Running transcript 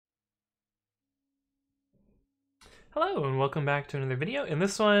Hello and welcome back to another video. In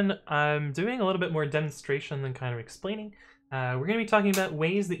this one, I'm doing a little bit more demonstration than kind of explaining. We're going to be talking about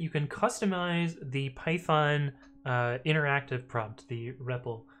ways that you can customize the Python interactive prompt, the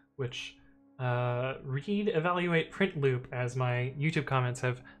REPL, which read, evaluate, print loop, as my YouTube comments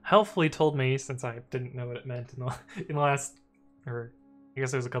have helpfully told me since I didn't know what it meant in the last, or I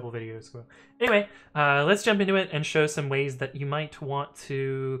guess it was a couple videos ago. Anyway, let's jump into it and show some ways that you might want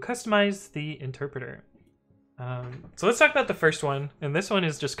to customize the interpreter. So let's talk about the first one, and this one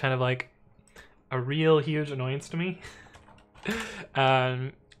is just kind of like a real huge annoyance to me.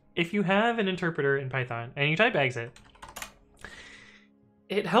 If you have an interpreter in Python and you type exit,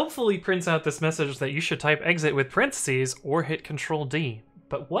 it helpfully prints out this message that you should type exit with parentheses or hit Control D.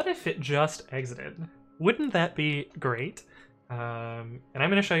 But what if it just exited? Wouldn't that be great? And I'm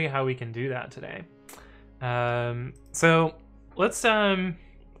going to show you how we can do that today. So let's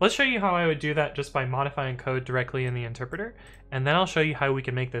show you how I would do that just by modifying code directly in the interpreter, and then I'll show you how we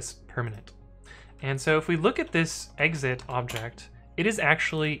can make this permanent. And so if we look at this exit object, it is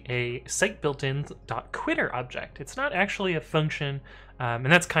actually a site-built-in.quitter object. It's not actually a function, and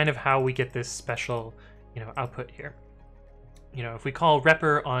that's kind of how we get this special, output here. If we call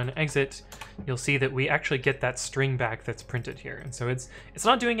repr on exit, you'll see that we actually get that string back that's printed here. And so it's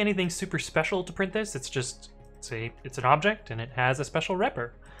not doing anything super special to print this. It's just it's an object and it has a special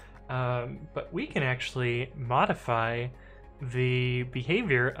repr. But we can actually modify the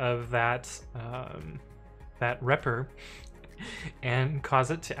behavior of that that repr and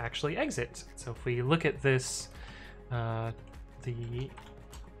cause it to actually exit. So if we look at this, the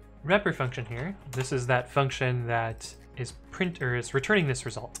repr function here, this is that function that is returning this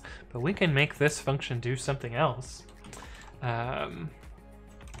result. But we can make this function do something else.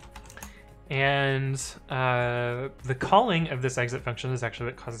 And the calling of this exit function is actually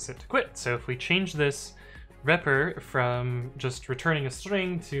what causes it to quit. So if we change this repr from just returning a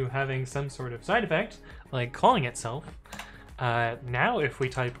string to having some sort of side effect, like calling itself, now if we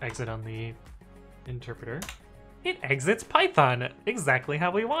type exit on the interpreter, it exits Python exactly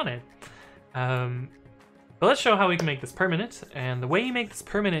how we want it. But let's show how we can make this permanent. And the way you make this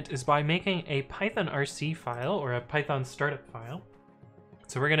permanent is by making a Python RC file or a Python startup file.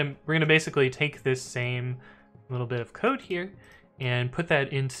 So we're gonna basically take this same little bit of code here and put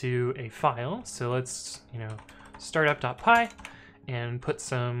that into a file. So let's startup.py and put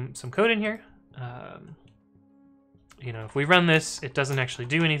some code in here. If we run this, it doesn't actually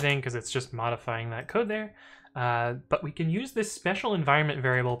do anything because it's just modifying that code there. But we can use this special environment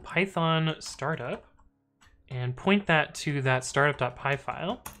variable Python startup and point that to that startup.py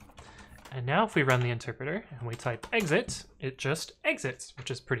file. And now if we run the interpreter and we type exit, it just exits,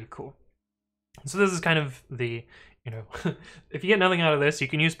 which is pretty cool. So this is kind of the, if you get nothing out of this, you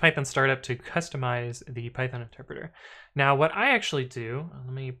can use Python startup to customize the Python interpreter. Now what I actually do,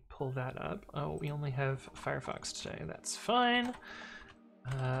 let me pull that up. Oh, we only have Firefox today, that's fine.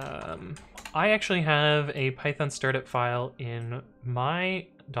 I actually have a Python startup file in my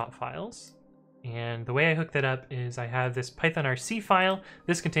 .files. And the way I hook that up is I have this Python RC file.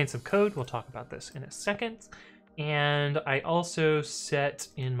 This contains some code. We'll talk about this in a second. And I also set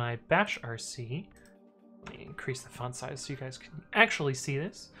in my bash RC, let me increase the font size so you guys can actually see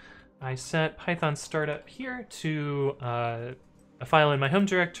this. I set Python startup here to a file in my home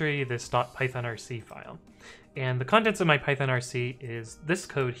directory, this .pythonrc file. And the contents of my Python RC is this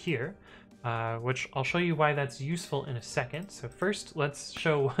code here. Which I'll show you why that's useful in a second. So first, let's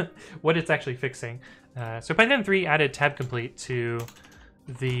show what it's actually fixing. So Python 3 added tab complete to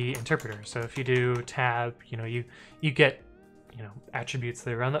the interpreter. So if you do tab, you get attributes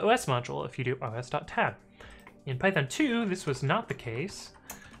that are on the OS module if you do os.tab. In Python 2, this was not the case.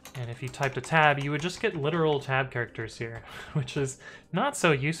 And if you typed a tab, you would just get literal tab characters here, which is not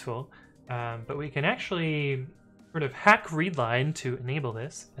so useful. But we can actually sort of hack readline to enable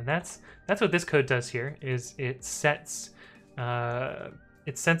this, and that's what this code does here. Is it sets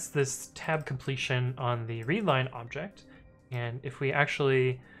this tab completion on the readline object, and if we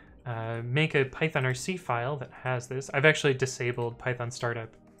actually make a Python RC file that has this, I've actually disabled Python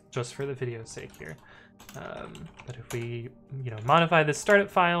startup just for the video's sake here. But if we modify this startup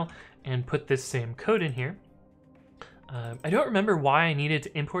file and put this same code in here. I don't remember why I needed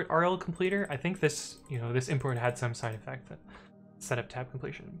to import RL completer. I think this, this import had some side effect that set up tab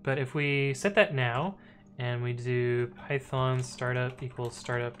completion. But if we set that now and we do Python startup equals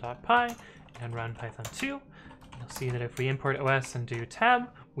startup.py and run Python 2, you'll see that if we import OS and do tab,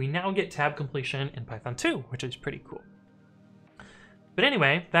 we now get tab completion in Python 2, which is pretty cool. But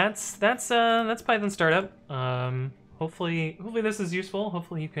anyway, that's Python startup. hopefully this is useful.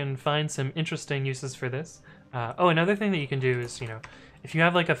 Hopefully you can find some interesting uses for this. Oh, another thing that you can do is, you know, if you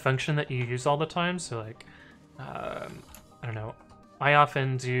have like a function that you use all the time, so like, I don't know, I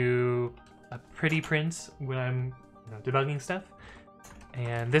often do a pretty print when I'm debugging stuff,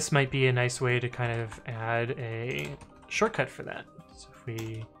 and this might be a nice way to kind of add a shortcut for that. So if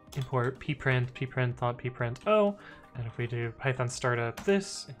we import pprint thought pprint o, and if we do Python startup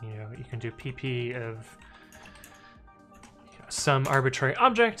this, you can do pp of some arbitrary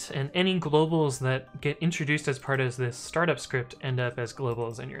object, and any globals that get introduced as part of this startup script end up as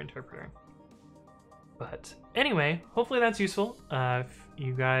globals in your interpreter. But anyway, hopefully that's useful. If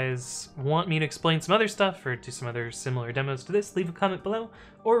you guys want me to explain some other stuff or do some other similar demos to this, leave a comment below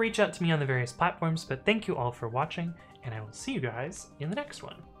or reach out to me on the various platforms. But thank you all for watching, and I will see you guys in the next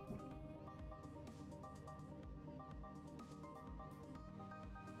one.